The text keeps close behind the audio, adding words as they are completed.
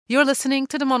You're listening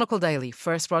to the Monocle Daily,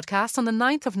 first broadcast on the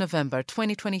 9th of November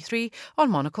 2023 on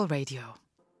Monocle Radio.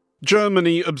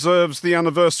 Germany observes the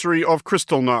anniversary of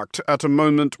Kristallnacht at a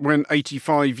moment when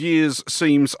 85 years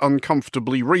seems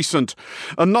uncomfortably recent.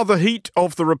 Another heat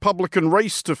of the Republican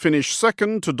race to finish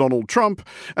second to Donald Trump.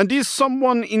 And is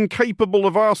someone incapable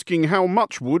of asking how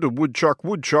much would a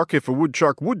woodchuck if a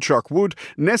woodchuck would,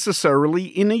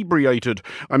 necessarily inebriated?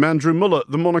 I'm Andrew Muller.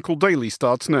 The Monocle Daily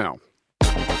starts now.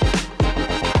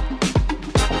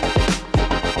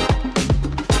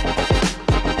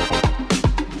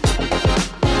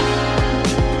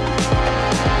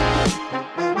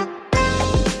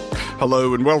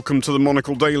 Hello and welcome to the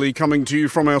Monocle Daily, coming to you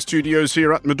from our studios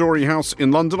here at Midori House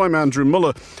in London. I'm Andrew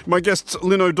Muller. My guests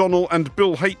Lynn O'Donnell and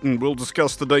Bill Hayton will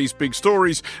discuss the day's big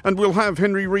stories, and we'll have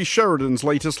Henry Rees Sheridan's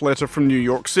latest letter from New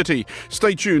York City.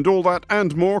 Stay tuned, all that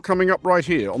and more coming up right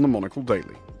here on the Monocle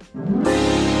Daily.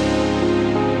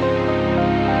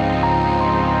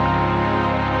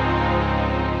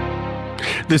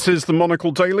 This is the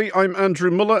Monocle Daily. I'm Andrew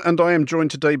Muller, and I am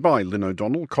joined today by Lynn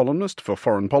O'Donnell, columnist for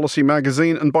Foreign Policy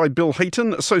magazine, and by Bill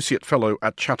Hayton, Associate Fellow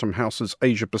at Chatham House's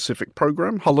Asia-Pacific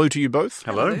programme. Hello to you both.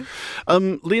 Hello.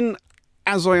 Lynn,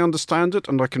 as I understand it,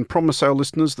 and I can promise our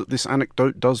listeners that this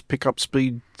anecdote does pick up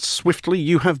speed swiftly,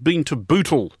 you have been to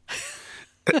Bootle.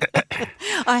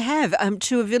 I have,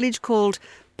 to a village called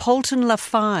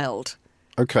Polton-la-Fylde.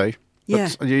 Okay. Yeah.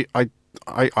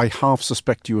 I half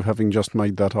suspect you of having just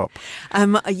made that up.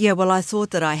 Well, I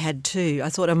thought that I had too. I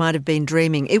thought I might have been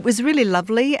dreaming. It was really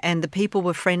lovely and the people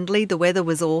were friendly. The weather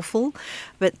was awful,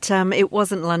 but it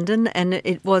wasn't London and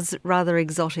it was rather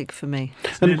exotic for me.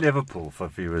 It's near Liverpool, for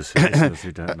viewers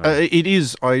who don't know. It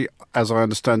is, as I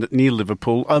understand it, near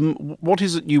Liverpool. What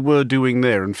is it you were doing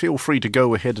there? And feel free to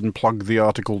go ahead and plug the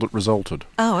article that resulted.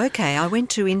 Oh, okay. I went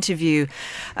to interview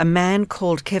a man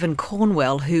called Kevin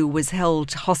Cornwell who was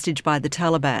held hostage by the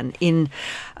Taliban in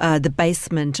the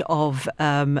basement of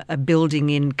a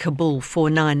building in Kabul for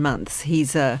 9 months.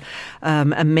 He's a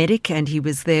medic and he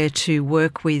was there to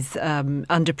work with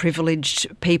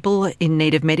underprivileged people in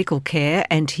need of medical care,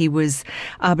 and he was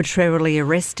arbitrarily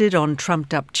arrested on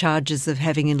trumped-up charges of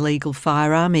having an illegal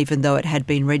firearm, even though it had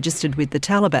been registered with the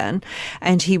Taliban,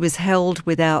 and he was held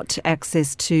without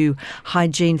access to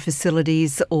hygiene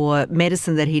facilities or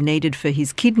medicine that he needed for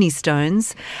his kidney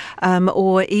stones,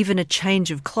 or even a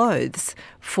change of clothes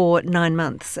for 9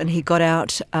 months. And he got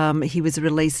out, he was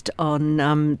released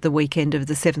on the weekend of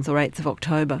the 7th or 8th of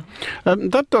October.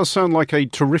 That does sound like a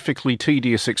terrifically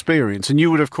tedious experience, and you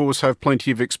would of course have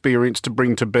plenty of experience to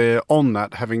bring to bear on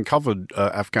that, having covered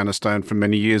Afghanistan for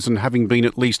many years and having been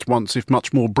at least once, if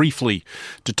much more briefly,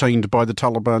 detained by the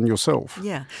Taliban yourself.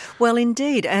 Yeah, well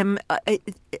indeed.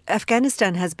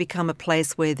 Afghanistan has become a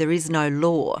place where there is no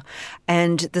law,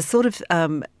 and the sort of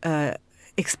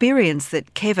experience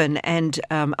that Kevin and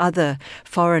other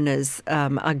foreigners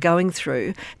are going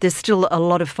through, there's still a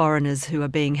lot of foreigners who are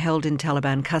being held in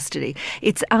Taliban custody.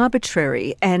 It's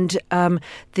arbitrary, and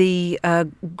the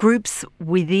groups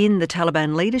within the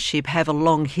Taliban leadership have a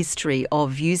long history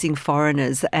of using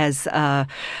foreigners as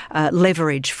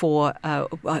leverage for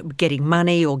getting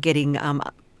money or getting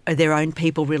their own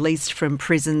people released from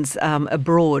prisons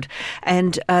abroad,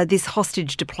 and this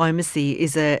hostage diplomacy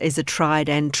is a tried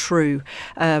and true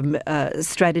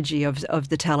strategy of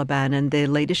the Taliban and their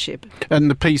leadership. And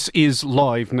the piece is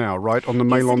live now, right, on the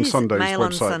Mail on Sunday's Mail website.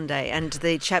 on Sunday, and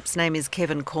the chap's name is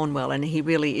Kevin Cornwell, and he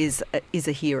really is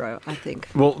a hero, I think.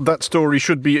 Well, that story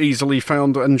should be easily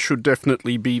found and should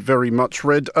definitely be very much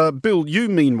read. Bill, you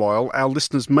meanwhile, our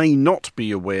listeners may not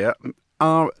be aware,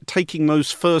 are taking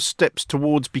those first steps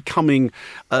towards becoming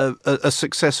a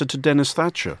successor to Dennis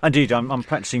Thatcher. Indeed, I'm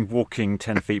practicing walking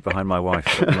 10 feet behind my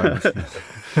wife at the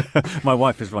moment. My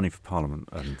wife is running for Parliament,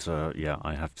 and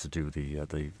I have to do the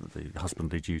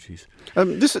husbandly duties.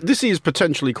 This is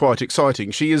potentially quite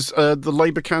exciting. She is the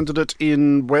Labour candidate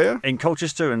in where? In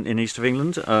Colchester, in east of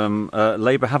England.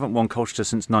 Labour haven't won Colchester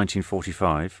since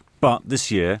 1945. But this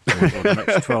year, or the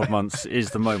next 12 months, is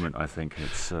the moment, I think.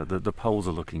 It's the polls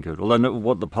are looking good. Although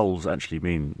what the polls actually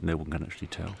mean, no one can actually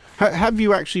tell. Have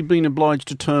you actually been obliged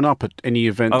to turn up at any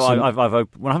events? I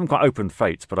haven't quite opened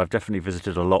fates, but I've definitely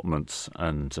visited allotments,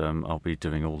 and I'll be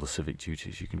doing all the civic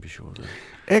duties, you can be sure of that.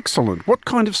 Excellent. What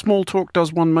kind of small talk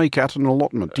does one make at an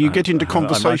allotment? Do you get into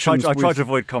conversations I try to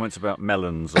avoid comments about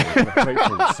melons or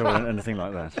grapefruits or anything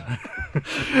like that.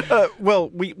 Well,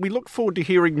 we look forward to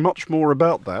hearing much more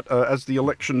about that as the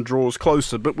election draws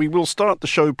closer, but we will start the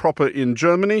show proper in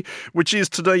Germany, which is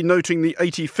today noting the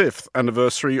 85th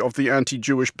anniversary of the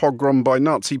anti-Jewish pogrom by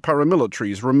Nazi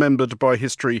paramilitaries, remembered by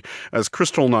history as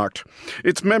Kristallnacht.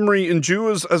 Its memory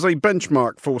endures as a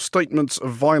benchmark for statements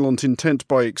of violent intent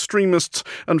by extremists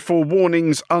and for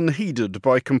warnings unheeded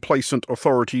by complacent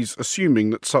authorities assuming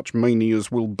that such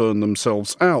manias will burn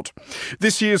themselves out.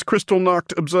 This year's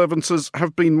Kristallnacht observances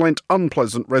have been lent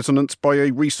unpleasant resonance by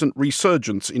a recent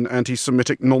resurgence in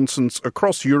anti-Semitic nonsense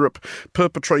across Europe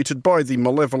perpetrated by the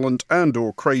malevolent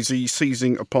and/or crazy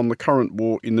seizing upon the current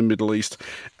war in the Middle East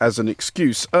as an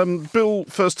excuse. Bill,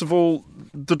 first of all,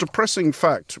 the depressing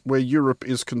fact where Europe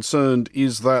is concerned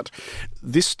is that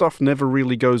this stuff never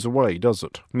really goes away, does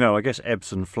it? No, I guess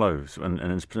ebbs and flows, and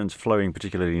it's flowing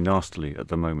particularly nastily at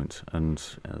the moment. And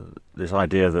this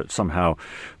idea that somehow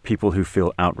people who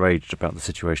feel outraged about the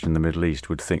situation in the Middle East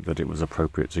would think that it was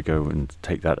appropriate to go and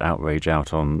take that outrage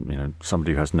out on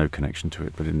somebody who has no connection to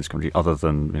it, but in this country other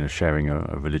than sharing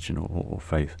a religion or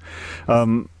faith.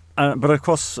 But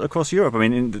across Europe, I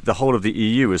mean, the whole of the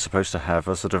EU is supposed to have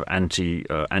a sort of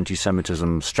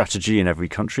anti-Semitism strategy in every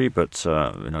country, but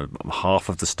half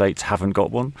of the states haven't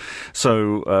got one.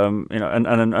 So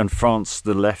and France,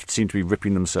 the left seem to be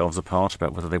ripping themselves apart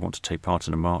about whether they want to take part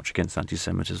in a march against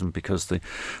anti-Semitism because the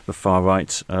far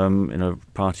right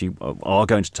party are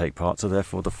going to take part, so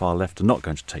therefore the far left are not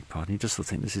going to take part. And you just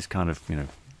think this is kind of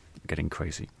getting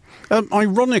crazy.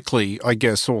 Ironically, I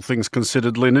guess, all things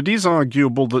considered, Lynn, it is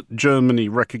arguable that Germany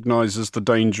recognises the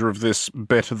danger of this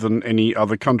better than any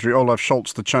other country. Olaf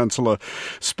Scholz, the Chancellor,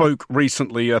 spoke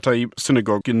recently at a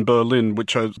synagogue in Berlin,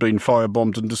 which has been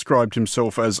firebombed, and described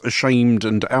himself as ashamed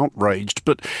and outraged.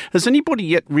 But has anybody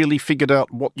yet really figured out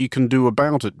what you can do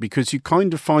about it? Because you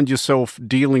kind of find yourself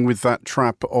dealing with that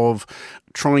trap of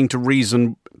trying to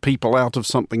reason people out of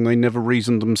something they never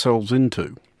reasoned themselves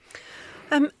into.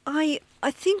 I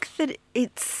think that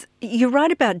you're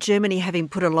right about Germany having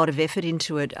put a lot of effort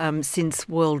into it since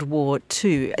World War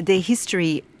II. Their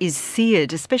history is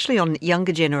seared, especially on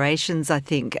younger generations, I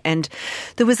think. And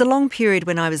there was a long period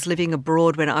when I was living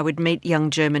abroad when I would meet young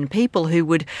German people who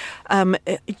would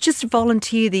just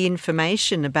volunteer the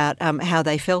information about how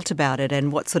they felt about it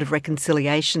and what sort of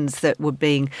reconciliations that were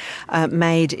being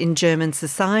made in German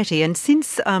society. And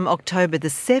since October the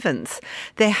 7th,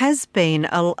 there has been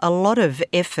a lot of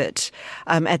effort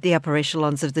at the upper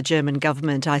echelons of the German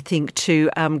government, I think, to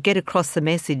get across the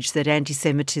message that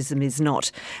anti-Semitism is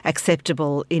not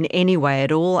acceptable in any way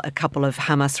at all. A couple of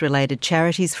Hamas-related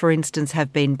charities, for instance,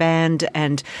 have been banned,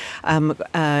 and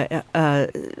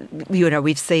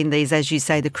we've seen these, as you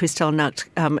say, the Kristallnacht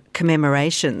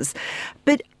commemorations.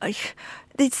 But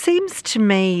it seems to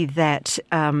me that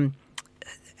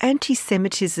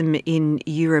anti-Semitism in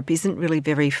Europe isn't really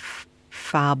very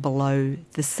far below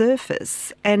the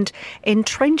surface, and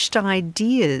entrenched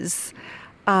ideas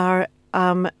are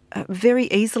very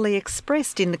easily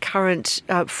expressed in the current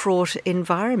fraught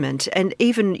environment. And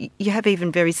you have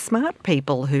very smart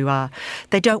people who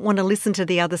they don't want to listen to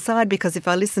the other side, because if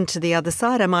I listen to the other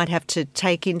side, I might have to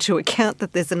take into account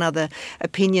that there's another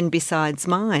opinion besides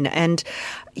mine. And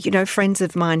friends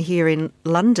of mine here in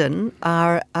London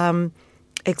are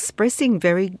expressing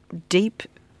very deep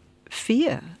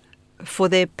fear for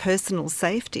their personal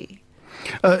safety.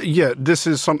 This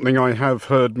is something I have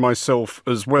heard myself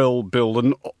as well, Bill.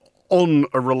 And on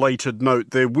a related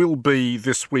note, there will be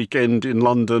this weekend in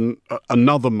London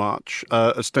another march,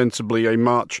 ostensibly a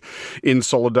march in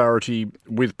solidarity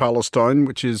with Palestine,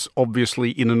 which is obviously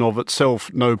in and of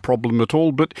itself no problem at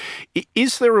all. But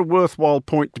is there a worthwhile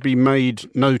point to be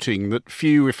made noting that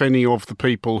few, if any, of the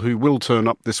people who will turn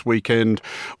up this weekend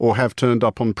or have turned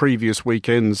up on previous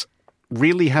weekends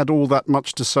really had all that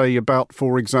much to say about,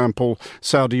 for example,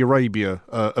 Saudi Arabia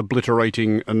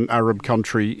obliterating an Arab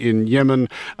country in Yemen,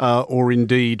 or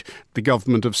indeed the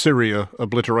government of Syria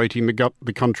obliterating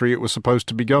the country it was supposed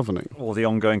to be governing? Or the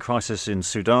ongoing crisis in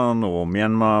Sudan or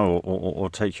Myanmar, or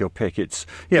take your pick.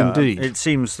 Indeed. It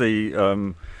seems these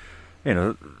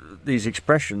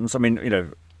expressions, I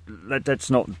mean, let's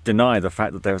not deny the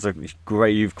fact that there's a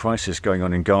grave crisis going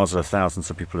on in Gaza. Thousands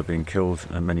of people are being killed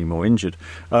and many more injured.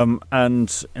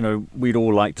 And we'd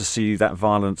all like to see that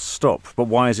violence stop. But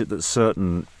why is it that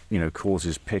certain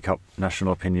causes pick up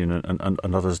national opinion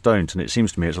and others don't? And it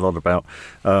seems to me it's a lot about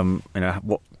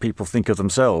what people think of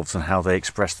themselves and how they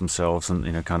express themselves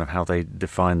and, kind of how they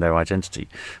define their identity.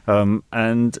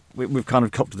 And we've kind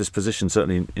of copped to this position,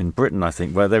 certainly in Britain, I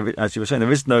think, where there, as you were saying,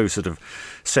 there is no sort of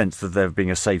sense that there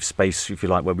being a safe space, if you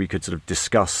like, where we could sort of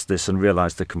discuss this and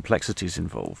realise the complexities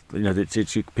involved.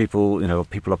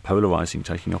 People are polarising,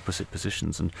 taking opposite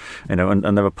positions, and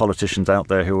there are politicians out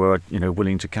there who are,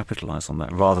 willing to capitalise on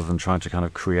that rather than trying to kind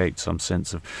of create some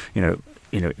sense of, in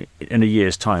a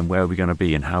year's time, where are we going to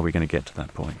be and how are we going to get to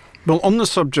that point? Well, on the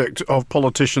subject of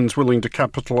politicians willing to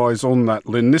capitalise on that,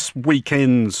 Lynn, this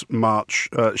weekend's march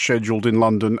scheduled in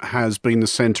London has been the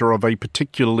centre of a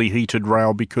particularly heated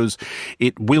row because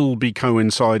it will be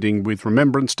coinciding with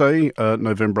Remembrance Day,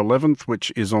 November 11th,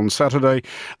 which is on Saturday,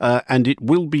 and it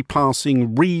will be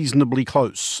passing reasonably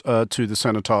close to the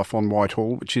Cenotaph on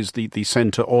Whitehall, which is the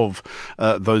centre of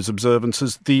those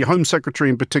observances. The Home Secretary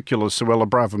in particular, Suella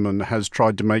Braverman, has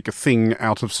tried to make a thing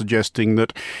out of suggesting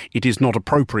that it is not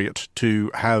appropriate to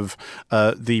have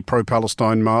the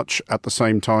pro-Palestine march at the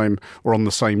same time, or on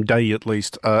the same day at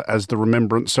least, as the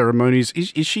remembrance ceremonies.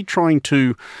 Is she trying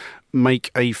to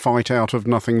make a fight out of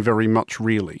nothing very much,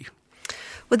 really?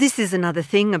 Well, this is another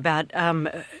thing about,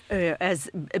 as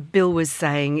Bill was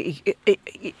saying, it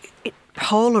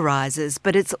polarises,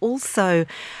 but it's also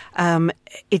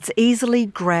it's easily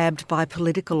grabbed by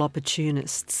political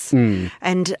opportunists.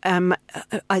 And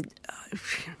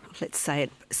let's say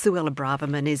it, Suella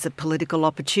Braverman is a political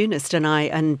opportunist,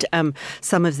 and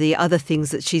some of the other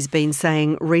things that she's been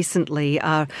saying recently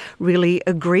are really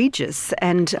egregious.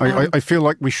 And I feel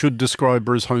like we should describe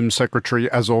her as Home Secretary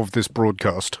as of this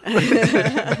broadcast.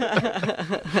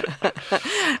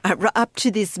 Up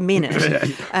to this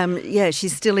minute,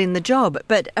 she's still in the job.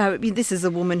 But this is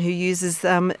a woman who uses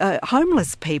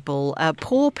homeless people,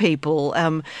 poor people,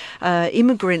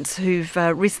 immigrants who've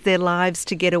risked their lives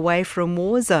to get away from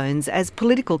war zones as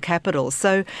political capital.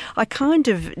 So I kind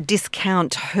of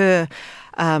discount her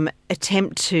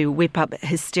attempt to whip up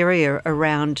hysteria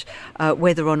around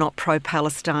whether or not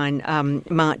pro-Palestine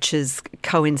marches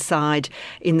coincide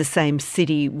in the same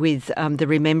city with the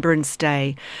Remembrance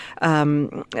Day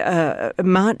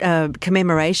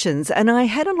commemorations. And I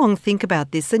had a long think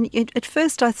about this. And at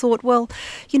first I thought, well,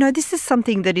 this is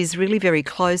something that is really very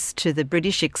close to the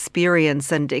British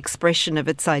experience and expression of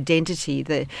its identity,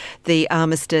 the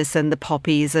armistice and the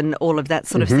poppies and all of that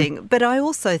sort of thing. But I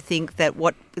also think that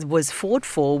what was fought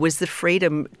for was the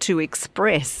freedom to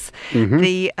express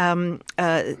the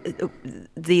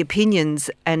opinions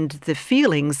and the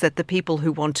feelings that the people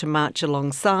who want to march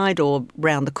alongside or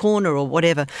round the corner or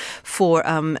whatever for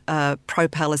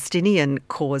pro-Palestinian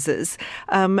causes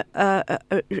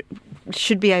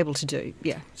should be able to do.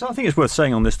 Yeah. So I think it's worth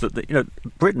saying on this that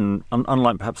Britain,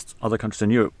 unlike perhaps other countries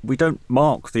in Europe, we don't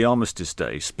mark the Armistice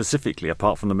Day specifically,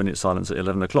 apart from the minute silence at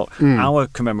 11 o'clock. Our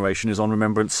commemoration is on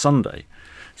Remembrance Sunday.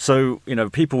 So,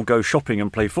 people go shopping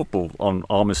and play football on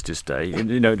Armistice Day.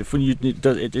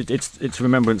 It's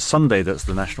Remembrance Sunday that's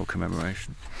the national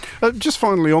commemoration. Just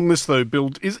finally on this, though, Bill,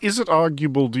 is it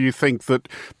arguable, do you think, that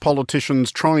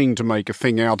politicians trying to make a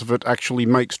thing out of it actually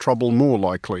makes trouble more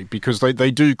likely? Because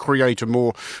they do create a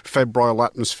more febrile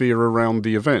atmosphere around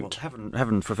the event. Well,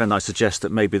 heaven forbid I suggest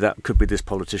that maybe that could be this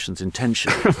politician's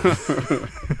intention.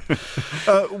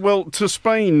 Well, to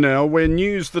Spain now, where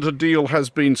news that a deal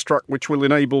has been struck which will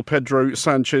enable Pedro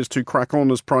Sanchez to crack on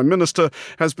as Prime Minister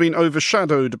has been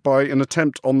overshadowed by an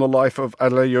attempt on the life of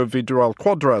Alejo Vidal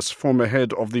Quadras, former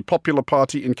head of the Popular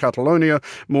Party in Catalonia,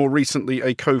 more recently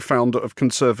a co-founder of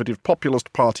conservative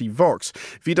populist party Vox.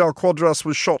 Vidal Quadras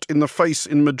was shot in the face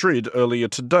in Madrid earlier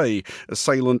today,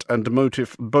 assailant and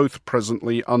motive both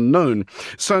presently unknown.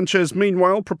 Sanchez,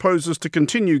 meanwhile, proposes to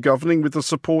continue governing with the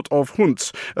support of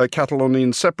Junts,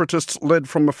 Catalonian separatists led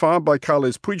from afar by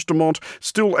Carles Puigdemont,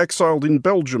 still exiled in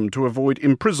Belgium to avoid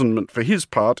imprisonment for his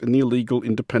part in the illegal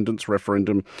independence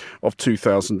referendum of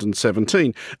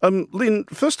 2017. Lynn,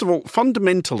 first of all,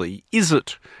 fundamentally, is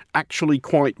it actually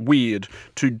quite weird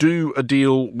to do a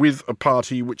deal with a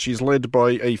party which is led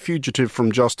by a fugitive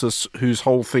from justice whose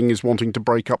whole thing is wanting to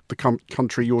break up the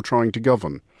country you're trying to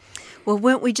govern? Well,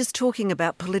 weren't we just talking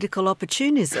about political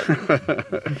opportunism?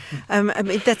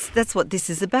 That's what this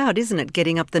is about, isn't it?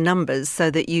 Getting up the numbers so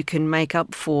that you can make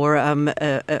up for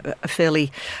a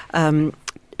fairly,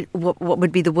 what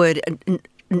would be the word,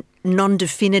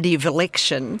 non-definitive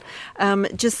election.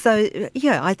 Just so,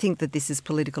 I think that this is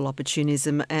political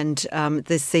opportunism, and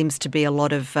there seems to be a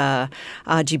lot of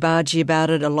argy-bargy about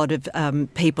it. A lot of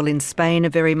people in Spain are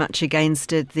very much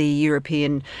against it. The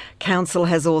European Council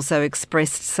has also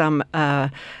expressed some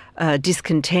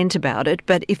discontent about it.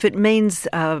 But if it means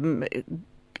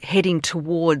heading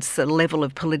towards a level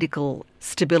of political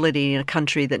stability in a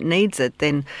country that needs it,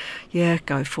 then, yeah,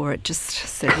 go for it. Just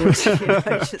settle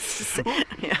it.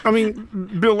 I mean,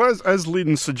 Bill, as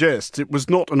Lynn suggests, it was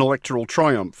not an electoral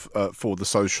triumph for the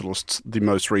Socialists, the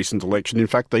most recent election. In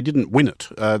fact, they didn't win it.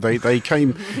 They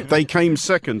came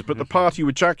second, but the party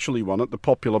which actually won it, the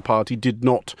Popular Party, did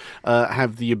not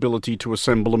have the ability to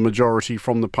assemble a majority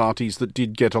from the parties that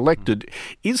did get elected.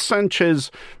 Is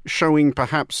Sanchez showing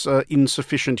perhaps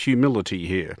insufficient humility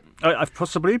here?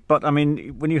 Possibly, but I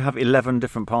mean, when you have 11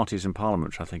 different parties in Parliament,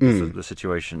 which I think is the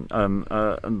situation,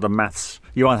 and the maths,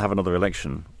 you either have another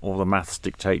election or the maths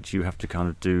dictate you have to kind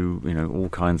of do, all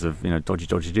kinds of,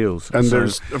 dodgy deals. And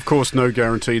there's, of course, no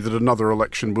guarantee that another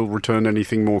election will return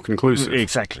anything more conclusive.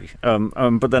 Exactly.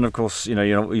 But then, of course,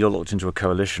 you're locked into a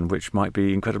coalition which might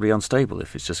be incredibly unstable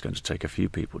if it's just going to take a few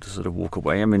people to sort of walk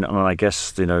away. I mean, I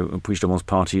guess, Puigdemont's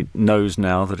party knows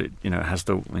now that it,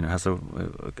 has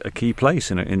a key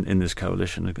place in this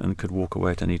coalition and could walk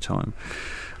away at any time.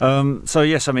 So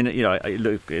yes, I mean,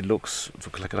 it looks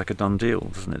like a done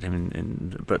deal, doesn't it? I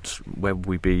mean, but where will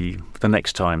we be the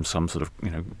next time some sort of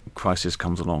crisis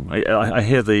comes along? I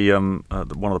hear one of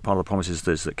the part of the promises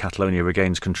is that Catalonia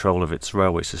regains control of its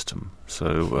railway system.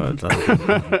 So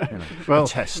well, a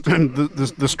test.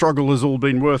 The struggle has all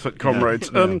been worth it, comrades.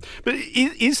 Yeah. But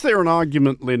is there an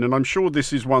argument, Lynn, and I'm sure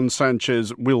this is one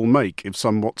Sanchez will make, if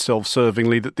somewhat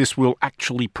self-servingly, that this will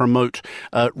actually promote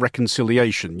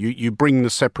reconciliation? You bring the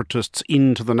separatists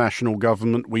into the national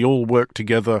government, we all work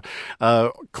together,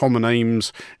 common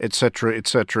aims, etc.,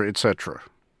 etc., etc.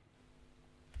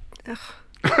 They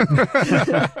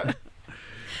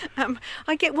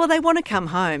want to come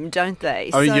home, don't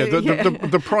they?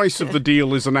 The price of the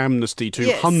deal is an amnesty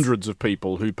to hundreds of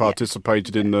people who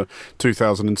participated in the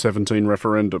 2017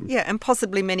 referendum. Yeah, and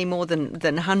possibly many more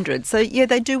than hundreds. So,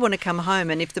 they do want to come home,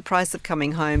 and if the price of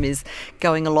coming home is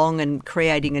going along and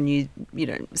creating a new,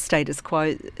 status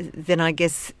quo, then I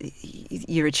guess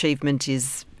your achievement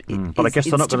is... But I guess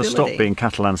they're not going to stop being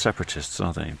Catalan separatists,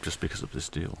 are they, just because of this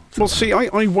deal? Well, see,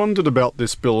 I wondered about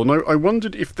this, Bill, and I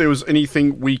wondered if there was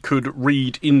anything we could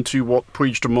read into what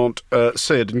Puigdemont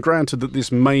said, and granted that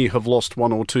this may have lost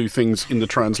one or two things in the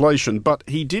translation, but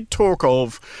he did talk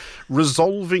of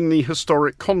resolving the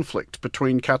historic conflict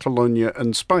between Catalonia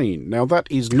and Spain. Now, that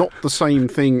is not the same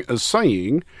thing as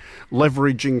saying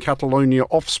leveraging Catalonia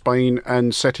off Spain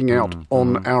and setting out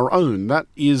on our own. That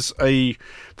is a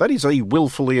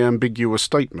willfully ambiguous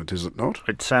statement, is it not?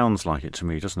 It sounds like it to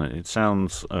me, doesn't it? It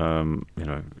sounds,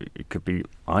 it could be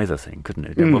either thing, couldn't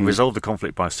it? We'll resolve the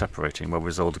conflict by separating. We'll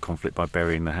resolve the conflict by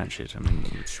burying the hatchet. I mean,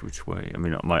 which way? I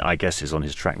mean, my guess is on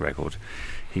his track record,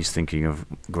 he's thinking of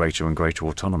greater and greater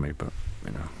autonomy. But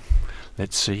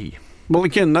let's see. Well,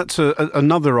 again, that's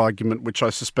another argument which I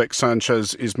suspect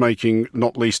Sanchez is making,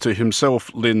 not least to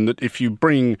himself, Lynn, that if you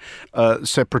bring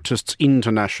separatists into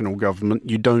national government,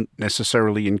 you don't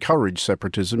necessarily encourage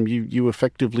separatism, you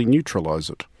effectively neutralise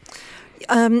it.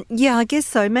 I guess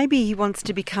so. Maybe he wants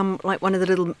to become like one of the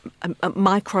little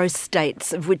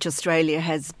micro-states, of which Australia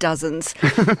has dozens,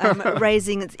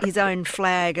 raising his own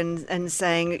flag and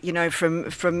saying,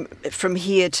 from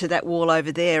here to that wall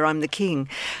over there, I'm the king.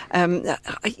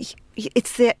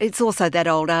 It's also that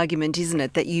old argument, isn't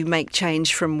it, that you make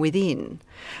change from within.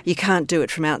 You can't do it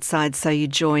from outside, so you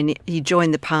join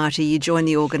the party, you join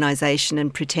the organisation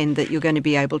and pretend that you're going to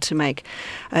be able to make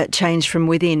change from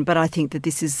within. But I think that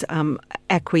this is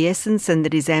acquiescence, and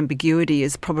that his ambiguity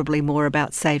is probably more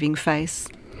about saving face.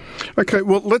 OK,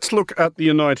 well, let's look at the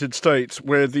United States,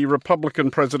 where the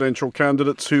Republican presidential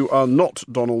candidates who are not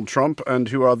Donald Trump and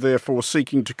who are therefore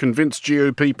seeking to convince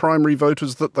GOP primary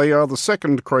voters that they are the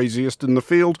second craziest in the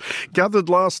field, gathered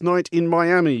last night in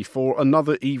Miami for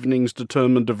another evening's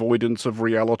determined avoidance of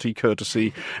reality,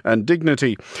 courtesy and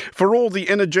dignity. For all the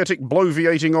energetic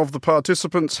bloviating of the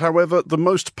participants, however, the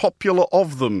most popular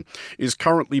of them is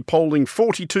currently polling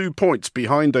 42 points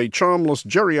behind a charmless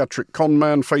geriatric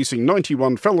conman facing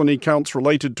 91 felony counts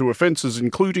related to offences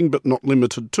including but not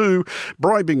limited to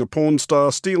bribing a porn star,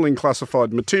 stealing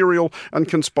classified material and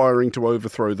conspiring to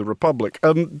overthrow the Republic.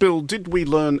 Bill, did we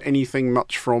learn anything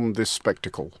much from this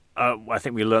spectacle? I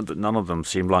think we learned that none of them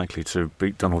seem likely to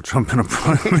beat Donald Trump in a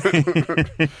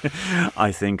primary.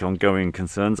 I think ongoing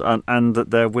concerns, and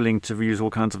that they're willing to use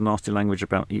all kinds of nasty language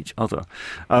about each other,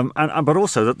 but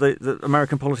also that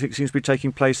American politics seems to be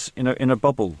taking place in a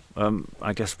bubble.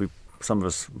 I guess we some of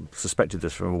us suspected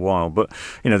this for a while, but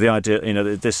the idea,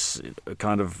 this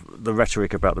kind of the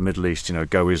rhetoric about the Middle East,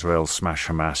 go Israel, smash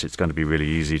Hamas. It's going to be really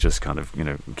easy, just kind of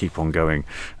keep on going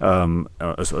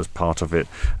as part of it.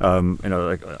 And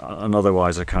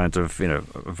otherwise a kind of a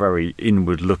very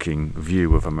inward-looking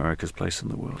view of America's place in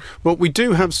the world. Well, we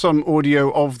do have some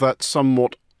audio of that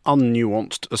somewhat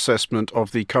unnuanced assessment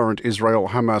of the current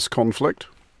Israel-Hamas conflict.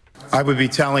 I would be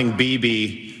telling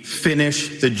Bibi,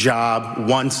 finish the job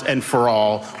once and for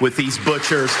all with these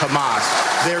butchers, Hamas.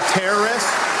 They're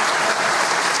terrorists.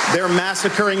 They're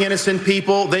massacring innocent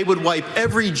people. They would wipe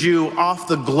every Jew off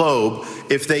the globe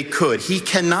if they could. He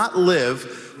cannot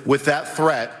live with that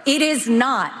threat. It is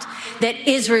not that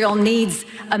Israel needs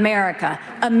America.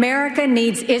 America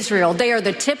needs Israel. They are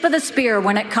the tip of the spear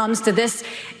when it comes to this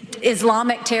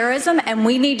Islamic terrorism, and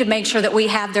we need to make sure that we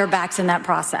have their backs in that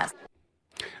process.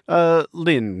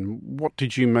 Lynn, what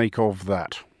did you make of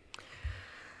that?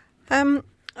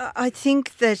 I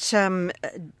think that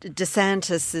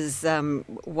DeSantis's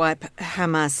wipe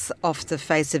Hamas off the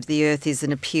face of the earth is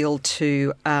an appeal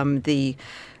to the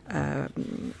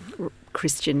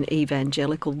Christian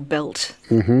evangelical belt.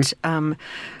 Mm-hmm.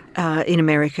 In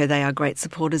America, they are great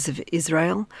supporters of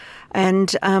Israel.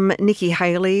 And Nikki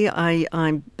Haley,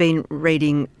 I've been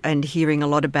reading and hearing a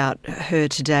lot about her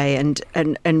today, and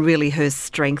really her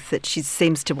strength that she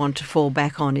seems to want to fall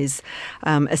back on is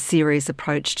a serious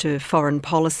approach to foreign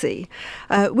policy,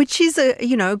 which is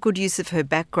a good use of her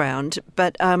background.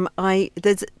 But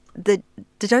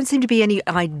there don't seem to be any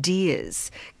ideas.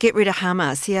 Get rid of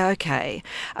Hamas. Yeah, okay.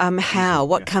 How?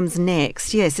 What comes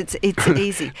next? Yes, it's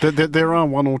easy. There are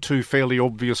one or two fairly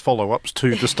obvious follow-ups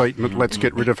to the statement, let's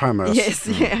get rid of Hamas. Yes,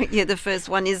 yeah. The first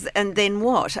one is, and then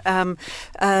what?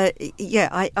 I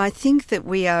think that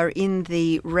we are in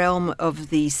the realm of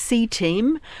the C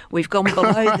team. We've gone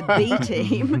below the B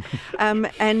team.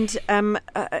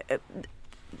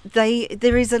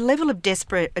 There is a level of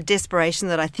desperation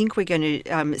that I think we're going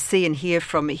to see and hear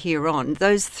from here on.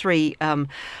 Those three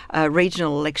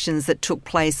regional elections that took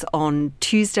place on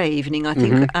Tuesday evening, I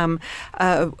think,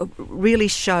 really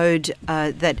showed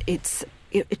that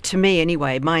to me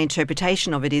anyway, my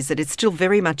interpretation of it is that it's still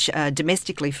very much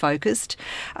domestically focused.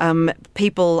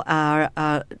 People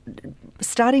are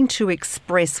starting to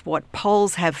express what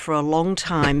polls have for a long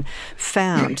time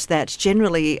found, that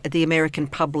generally the American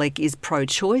public is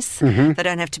pro-choice. Mm-hmm. They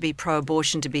don't have to be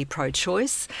pro-abortion to be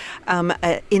pro-choice,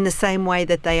 in the same way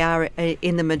that they are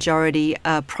in the majority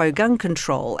pro-gun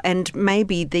control. And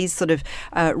maybe these sort of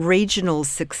regional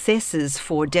successes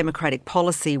for democratic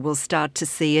policy will start to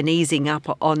see an easing up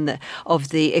of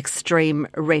the extreme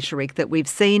rhetoric that we've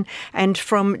seen. And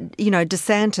from,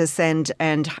 DeSantis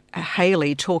and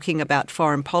Haley talking about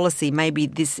foreign policy, maybe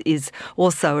this is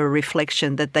also a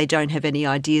reflection that they don't have any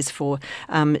ideas for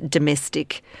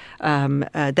domestic.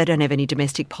 They don't have any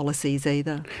domestic policies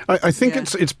either. I think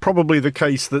it's probably the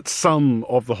case that some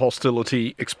of the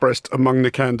hostility expressed among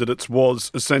the candidates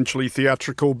was essentially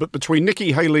theatrical, but between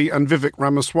Nikki Haley and Vivek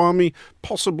Ramaswamy,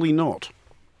 possibly not.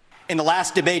 In the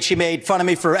last debate, she made fun of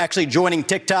me for actually joining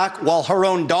TikTok while her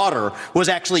own daughter was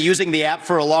actually using the app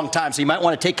for a long time. So you might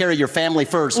want to take care of your family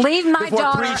first. Leave my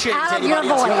daughter out of your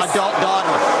voice. Adult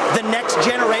daughter. The next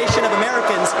generation of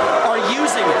Americans are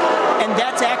using it. And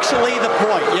that's actually the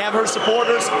point. You have her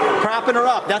supporters propping her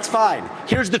up. That's fine.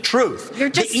 Here's the truth. You're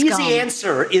just the easy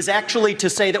answer is actually to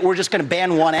say that we're just going to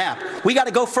ban one app. We got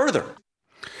to go further.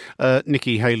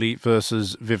 Nikki Haley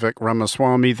versus Vivek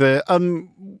Ramaswamy there.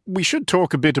 We should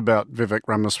talk a bit about Vivek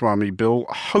Ramaswamy, Bill,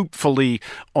 hopefully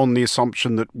on the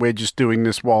assumption that we're just doing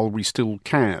this while we still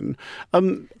can.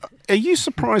 Are you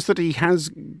surprised that he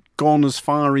has gone as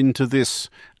far into this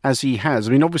as he has?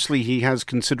 I mean, obviously he has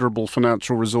considerable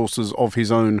financial resources of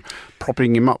his own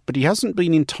propping him up, but he hasn't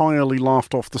been entirely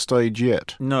laughed off the stage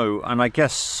yet. No, and I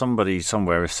guess somebody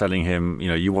somewhere is selling him,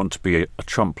 you want to be a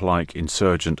Trump-like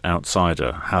insurgent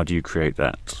outsider. How do you create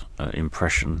that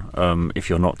impression if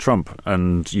you're not Trump?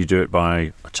 And you do it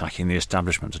by attacking the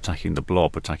establishment, attacking the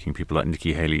blob, attacking people like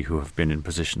Nikki Haley who have been in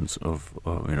positions of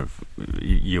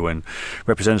UN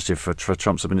representative for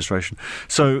Trump's administration.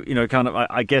 So,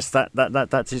 I guess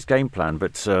that's his game plan.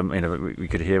 But, we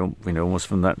could hear, almost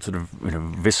from that sort of,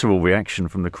 visceral reaction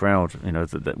from the crowd,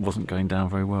 that wasn't going down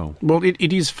very well. Well,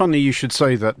 it is funny you should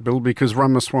say that, Bill, because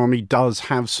Ramaswamy does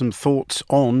have some thoughts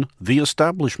on the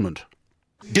establishment.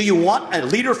 Do you want a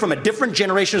leader from a different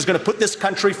generation who's going to put this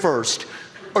country first?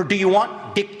 Or do you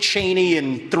want Dick Cheney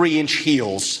in 3-inch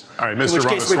heels? All right, Mr. In which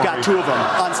case we've got two of them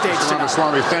on stage tonight.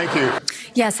 Ramaswamy, thank you.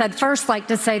 Yes, I'd first like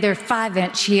to say they're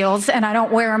 5-inch heels, and I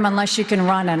don't wear them unless you can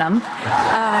run in them. We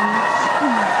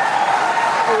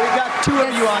got two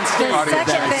of you on stage. The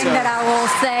second thing that I will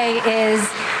say is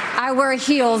I wear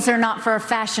heels. They're not for a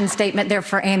fashion statement. They're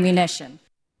for ammunition.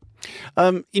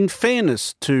 In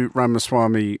fairness to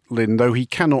Ramaswamy, Lynn, though he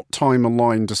cannot time a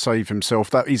line to save himself,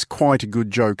 that is quite a good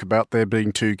joke about there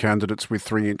being two candidates with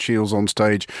 3-inch heels on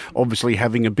stage, obviously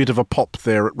having a bit of a pop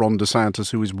there at Ron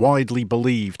DeSantis, who is widely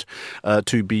believed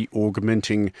to be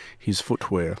augmenting his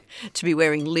footwear. To be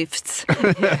wearing lifts.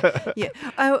 Yeah.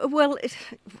 Well,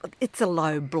 it's a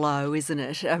low blow, isn't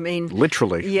it? I mean...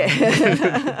 Literally.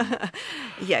 Yeah.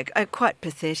 Yeah, quite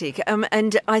pathetic.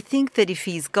 And I think that if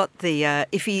he's got the...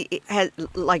 if he has,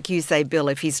 like you say, Bill,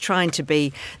 if he's trying to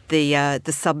be the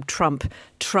sub-Trump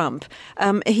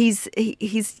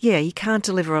he can't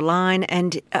deliver a line,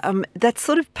 and that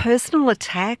sort of personal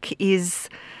attack is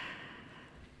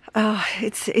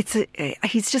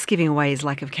he's just giving away his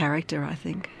lack of character, I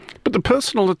think. But the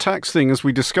personal attacks thing, as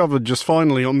we discovered just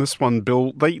finally on this one,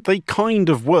 Bill, they kind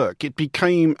of work. It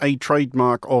became a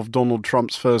trademark of Donald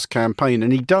Trump's first campaign,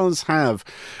 and he does have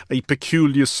a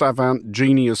peculiar savant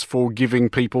genius for giving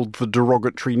people the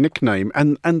derogatory nickname,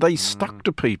 and they stuck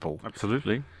to people.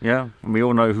 Absolutely, yeah. And we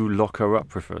all know who Lock Her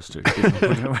Up refers to.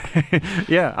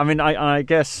 Yeah, I mean, I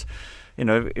guess... You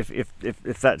know,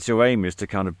 if that's your aim, is to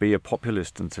kind of be a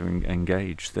populist and to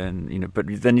engage, then but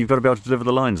then you've got to be able to deliver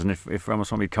the lines. And if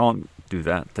Ramaswamy can't do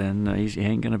that, then he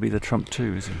ain't going to be the Trump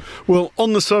 2, is he? Well,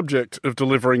 on the subject of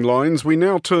delivering lines, we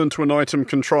now turn to an item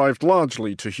contrived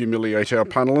largely to humiliate our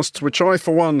panellists, which I,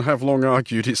 for one, have long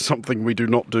argued is something we do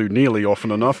not do nearly often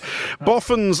enough.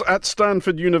 Boffins at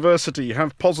Stanford University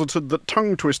have posited that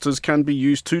tongue twisters can be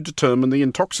used to determine the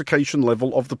intoxication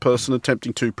level of the person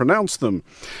attempting to pronounce them,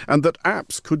 and that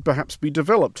apps could perhaps be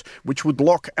developed which would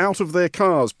lock out of their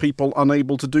cars people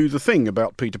unable to do the thing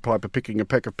about Peter Piper picking a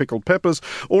peck of pickled peppers,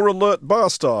 or alert bar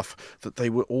staff that they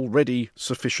were already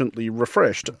sufficiently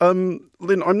refreshed. Lynn,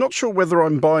 I'm not sure whether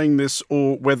I'm buying this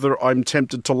or whether I'm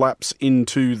tempted to lapse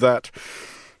into that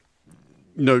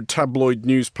tabloid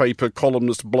newspaper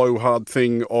columnist blowhard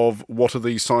thing of what are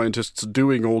these scientists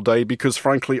doing all day, because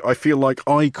frankly I feel like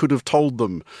I could have told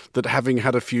them that having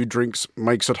had a few drinks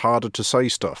makes it harder to say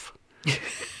stuff.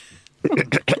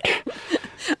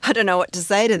 I don't know what to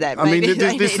say to that. I mean,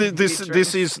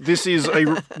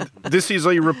 this is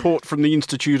a report from the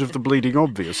Institute of the Bleeding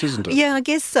Obvious, isn't it? Yeah, I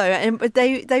guess so. But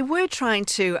they were trying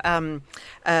to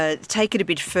take it a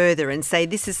bit further and say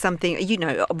this is something.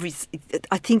 Obviously,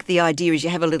 I think the idea is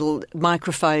you have a little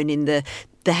microphone in the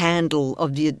handle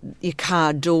of your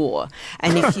car door,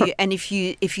 and if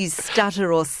you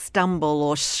stutter or stumble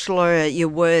or slur your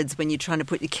words when you're trying to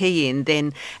put the key in,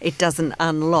 then it doesn't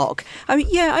unlock. I mean,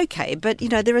 yeah, okay, but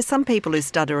there are some people who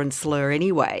stutter and slur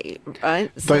anyway,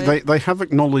 right? So, they have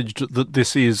acknowledged that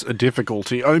this is a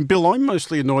difficulty. I mean, Bill, I'm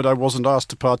mostly annoyed I wasn't asked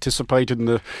to participate in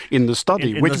the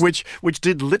study, which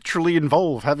did literally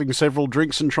involve having several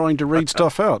drinks and trying to read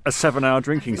stuff out. A 7-hour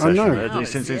drinking session. I know.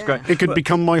 It's great. It could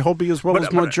become my hobby as well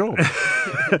as my job.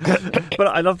 But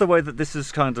I love the way that this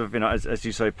is kind of, as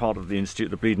you say, part of the Institute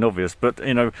of the Bleeding Obvious. But,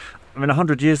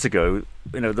 100 years ago,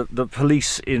 the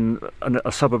police in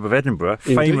a suburb of Edinburgh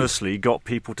famously got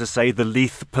people to say the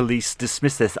Leith police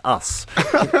dismisseth us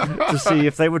to see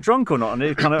if they were drunk or not. And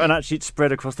and actually it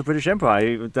spread across the British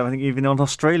Empire. I think even on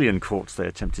Australian courts they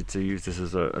attempted to use this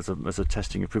as a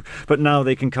testing of proof. But now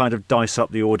they can kind of dice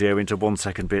up the audio into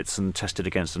 1-second bits and test it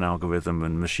against an algorithm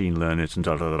and machine learn it and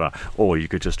da-da-da-da. Or you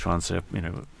could just try and say,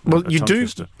 Well, you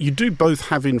do both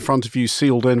have in front of you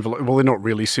sealed envelopes. Well, they're not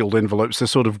really sealed envelopes. They're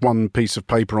sort of one piece of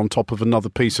paper on top of another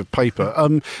piece of paper.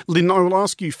 Lynn, I will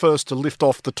ask you first to lift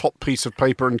off the top piece of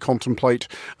paper and contemplate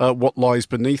what lies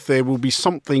beneath. There will be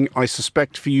something, I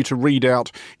suspect, for you to read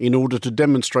out in order to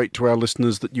demonstrate to our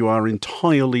listeners that you are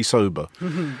entirely sober.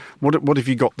 Mm-hmm. What have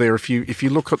you got there? If you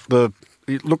look at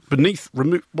look beneath,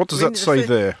 what does that say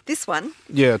there? This one?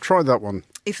 Yeah, try that one.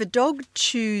 If a dog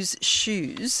chews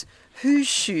shoes, whose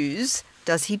shoes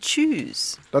does he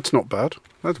choose? That's not bad.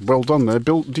 That's well done there,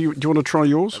 Bill. Do you want to try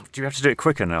yours? Do you have to do it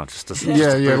quicker now?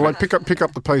 Yeah. Like pick up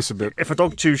the pace a bit. If a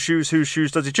dog chews shoes, whose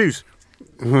shoes does he choose?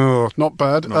 Oh, not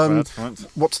bad. Not bad. Right.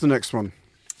 What's the next one?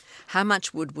 How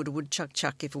much wood would a woodchuck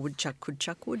chuck if a woodchuck could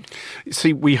chuck wood?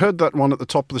 See, we heard that one at the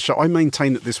top of the show. I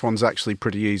maintain that this one's actually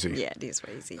pretty easy. Yeah, it is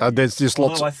very easy. There's just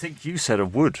lots. I think you said a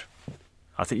wood.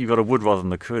 I think you got a wood rather than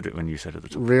the could when you said at the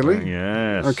top. Really?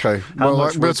 Yes. Okay. How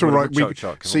much wood that's all right. A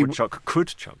woodchuck could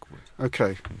chuck wood.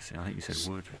 Okay. I think you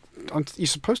said wood. You're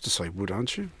supposed to say wood,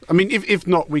 aren't you? I mean, if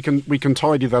not, we can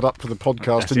tidy that up for the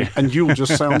podcast, and you'll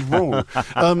just sound wrong.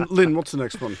 Lynn, what's the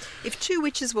next one? If two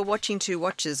witches were watching two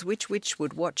watches, which witch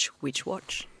would watch which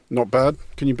watch? Not bad.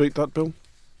 Can you beat that, Bill?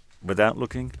 Without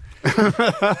looking?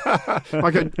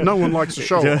 Okay, no one likes a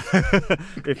show off.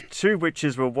 If two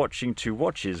witches were watching two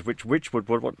watches, which witch would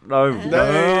what? No.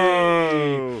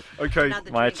 Okay.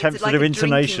 My attempts to do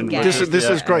intonation. This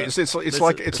is great. It's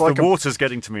like the water's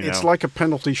getting to me now. It's like a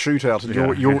penalty shootout, and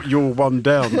you're one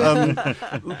down.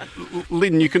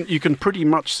 Lynn, you can pretty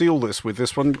much seal this with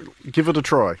this one. Give it a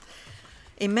try.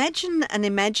 Imagine an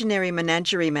imaginary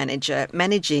menagerie manager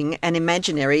managing an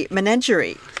imaginary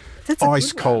menagerie. That's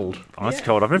ice cold. Ice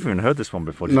cold. I've never even heard this one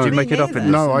before. Did you make it up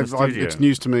in the studio? It's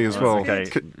news to me as well. Okay.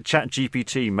 Chat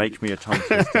GPT, make me a tongue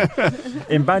twister.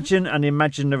 Imagine an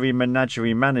imaginary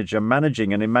menagerie manager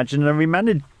managing an imaginary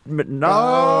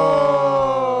No!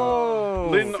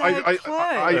 Lynn,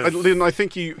 Lynn, I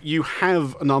think you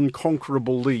have an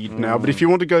unconquerable lead now. But if you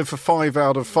want to go for 5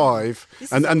 out of 5,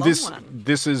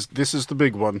 this is the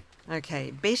big one.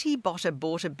 Okay, Betty Botter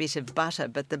bought a bit of butter,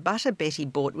 but the butter Betty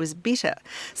bought was bitter.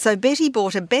 So Betty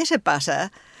bought a better butter,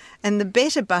 and the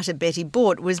better butter Betty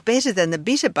bought was better than the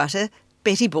bitter butter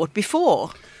Betty bought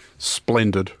before.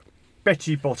 Splendid.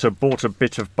 Betty Botter bought a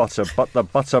bit of butter, but the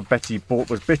butter Betty bought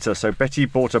was bitter. So Betty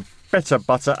bought a better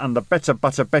butter, and the better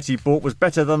butter Betty bought was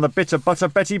better than the bitter butter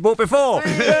Betty bought before.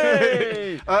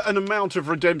 Yay! An amount of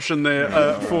redemption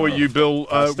there for you, Bill.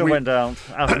 Still went down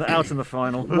out in the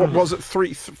final. What was it?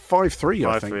 5-3,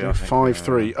 I think.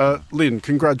 5-3. Lynn,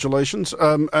 congratulations.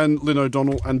 And Lynn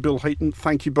O'Donnell and Bill Hayton,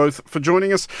 thank you both for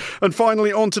joining us. And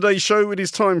finally, on today's show, it is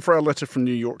time for our letter from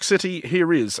New York City.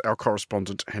 Here is our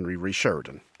correspondent, Henry Rees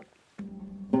Sheridan.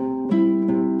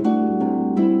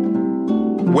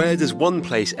 Where does one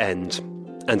place end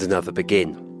and another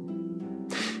begin?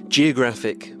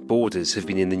 Geographic borders have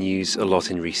been in the news a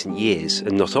lot in recent years,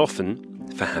 and not often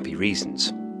for happy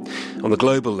reasons. On the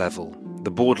global level,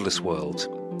 the borderless world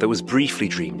that was briefly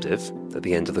dreamed of at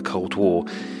the end of the Cold War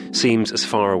seems as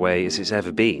far away as it's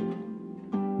ever been.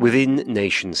 Within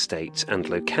nation-states and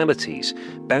localities,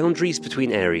 boundaries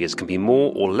between areas can be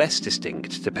more or less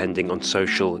distinct depending on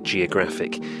social,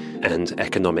 geographic, and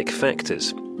economic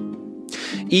factors.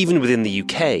 Even within the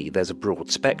UK, there's a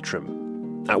broad spectrum.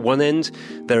 At one end,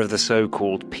 there are the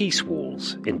so-called peace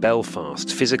walls in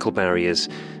Belfast, physical barriers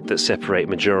that separate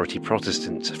majority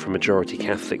Protestant from majority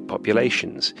Catholic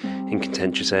populations in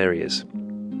contentious areas.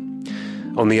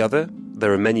 On the other,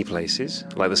 there are many places,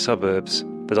 like the suburbs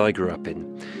that I grew up in,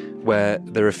 where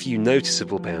there are few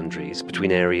noticeable boundaries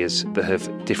between areas that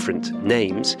have different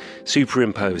names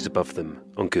superimposed above them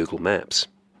on Google Maps.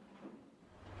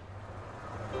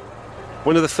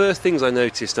 One of the first things I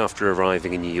noticed after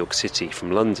arriving in New York City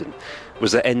from London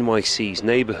was that NYC's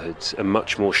neighbourhoods are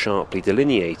much more sharply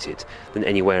delineated than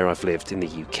anywhere I've lived in the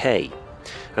UK.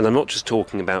 And I'm not just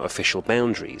talking about official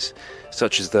boundaries,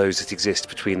 such as those that exist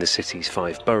between the city's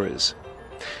 5 boroughs.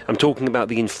 I'm talking about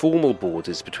the informal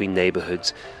borders between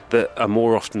neighbourhoods that are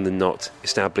more often than not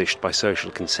established by social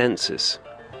consensus.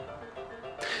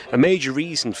 A major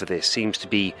reason for this seems to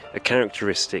be a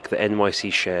characteristic that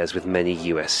NYC shares with many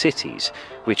US cities,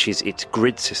 which is its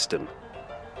grid system.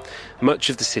 Much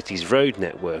of the city's road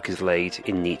network is laid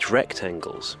in neat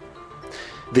rectangles.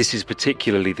 This is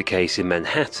particularly the case in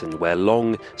Manhattan, where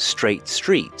long, straight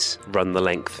streets run the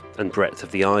length and breadth of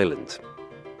the island.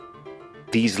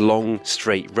 These long,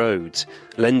 straight roads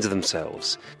lend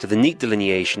themselves to the neat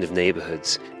delineation of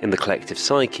neighbourhoods in the collective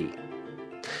psyche.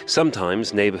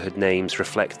 Sometimes neighbourhood names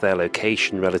reflect their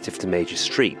location relative to major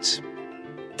streets.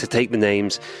 To take the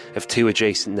names of 2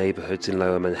 adjacent neighbourhoods in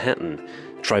Lower Manhattan,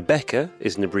 Tribeca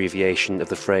is an abbreviation of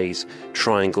the phrase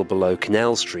triangle below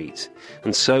Canal Street,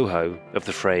 and Soho of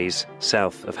the phrase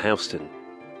south of Houston.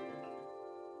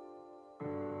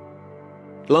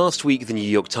 Last week, the New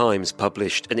York Times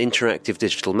published an interactive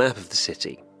digital map of the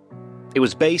city. It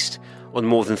was based on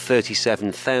more than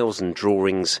 37,000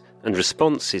 drawings and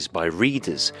responses by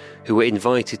readers who were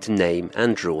invited to name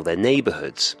and draw their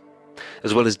neighbourhoods,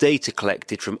 as well as data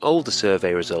collected from older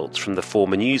survey results from the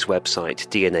former news website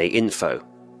DNA Info.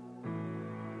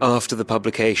 After the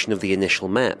publication of the initial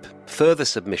map, further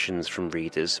submissions from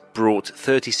readers brought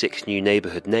 36 new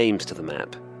neighbourhood names to the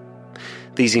map.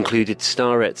 These included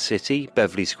Starrett City,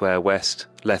 Beverly Square West,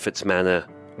 Lefferts Manor,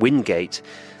 Wingate,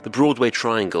 the Broadway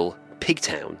Triangle,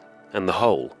 Pigtown, and the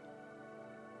Hole.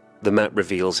 The map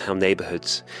reveals how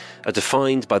neighbourhoods are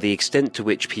defined by the extent to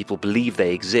which people believe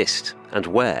they exist and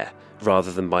where,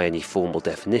 rather than by any formal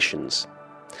definitions.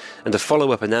 And a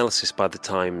follow-up analysis by the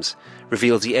Times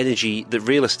reveals the energy that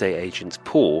real estate agents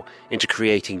pour into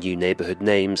creating new neighbourhood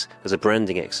names as a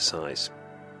branding exercise.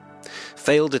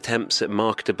 Failed attempts at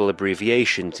marketable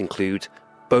abbreviations include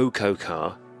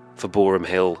Bocokar for Borum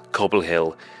Hill, Cobble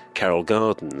Hill, Carroll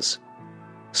Gardens,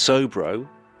 Sobro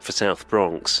for South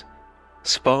Bronx,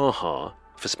 Spaha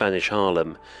for Spanish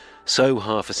Harlem,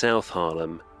 Soha for South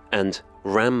Harlem, and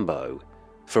Rambo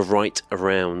for right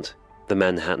around the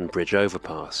Manhattan Bridge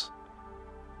overpass.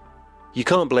 You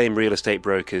can't blame real estate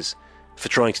brokers for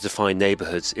trying to define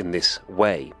neighbourhoods in this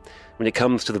way. When it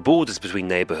comes to the borders between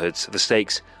neighbourhoods, the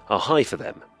stakes are high for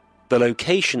them. The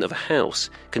location of a house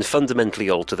can fundamentally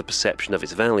alter the perception of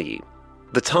its value.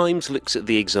 The Times looks at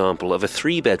the example of a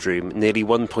 3-bedroom, nearly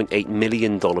 $1.8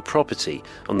 million property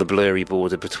on the blurry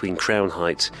border between Crown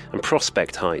Heights and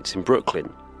Prospect Heights in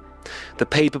Brooklyn. The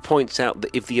paper points out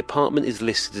that if the apartment is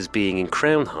listed as being in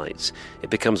Crown Heights, it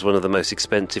becomes one of the most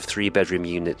expensive 3-bedroom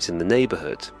units in the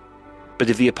neighbourhood. But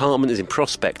if the apartment is in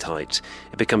Prospect Heights,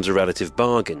 it becomes a relative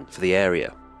bargain for the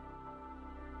area.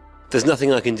 There's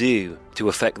nothing I can do to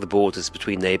affect the borders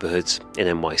between neighbourhoods in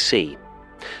NYC.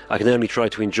 I can only try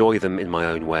to enjoy them in my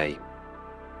own way.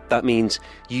 That means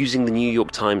using the New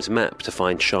York Times map to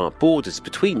find sharp borders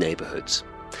between neighbourhoods,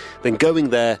 then going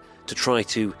there to try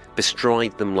to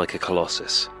bestride them like a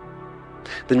colossus,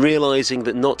 then realising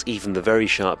that not even the very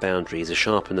sharp boundaries are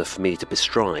sharp enough for me to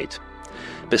bestride,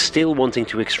 but still wanting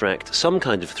to extract some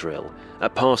kind of thrill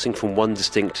at passing from one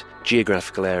distinct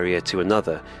geographical area to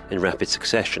another in rapid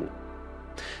succession,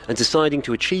 and deciding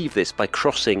to achieve this by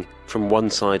crossing from one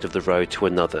side of the road to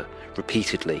another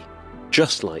repeatedly,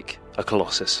 just like a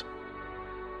colossus.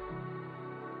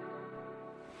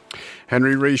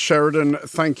 Henry Rees Sheridan,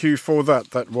 thank you for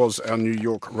that. That was our New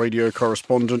York radio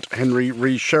correspondent, Henry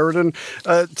Rees Sheridan.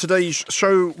 Today's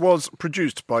show was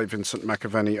produced by Vincent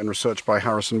McAvaney and researched by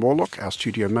Harrison Warlock. Our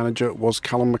studio manager was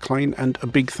Callum McLean, and a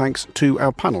big thanks to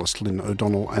our panellists, Lynn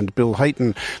O'Donnell and Bill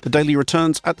Hayton. The Daily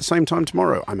returns at the same time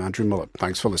tomorrow. I'm Andrew Mullett.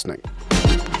 Thanks for listening.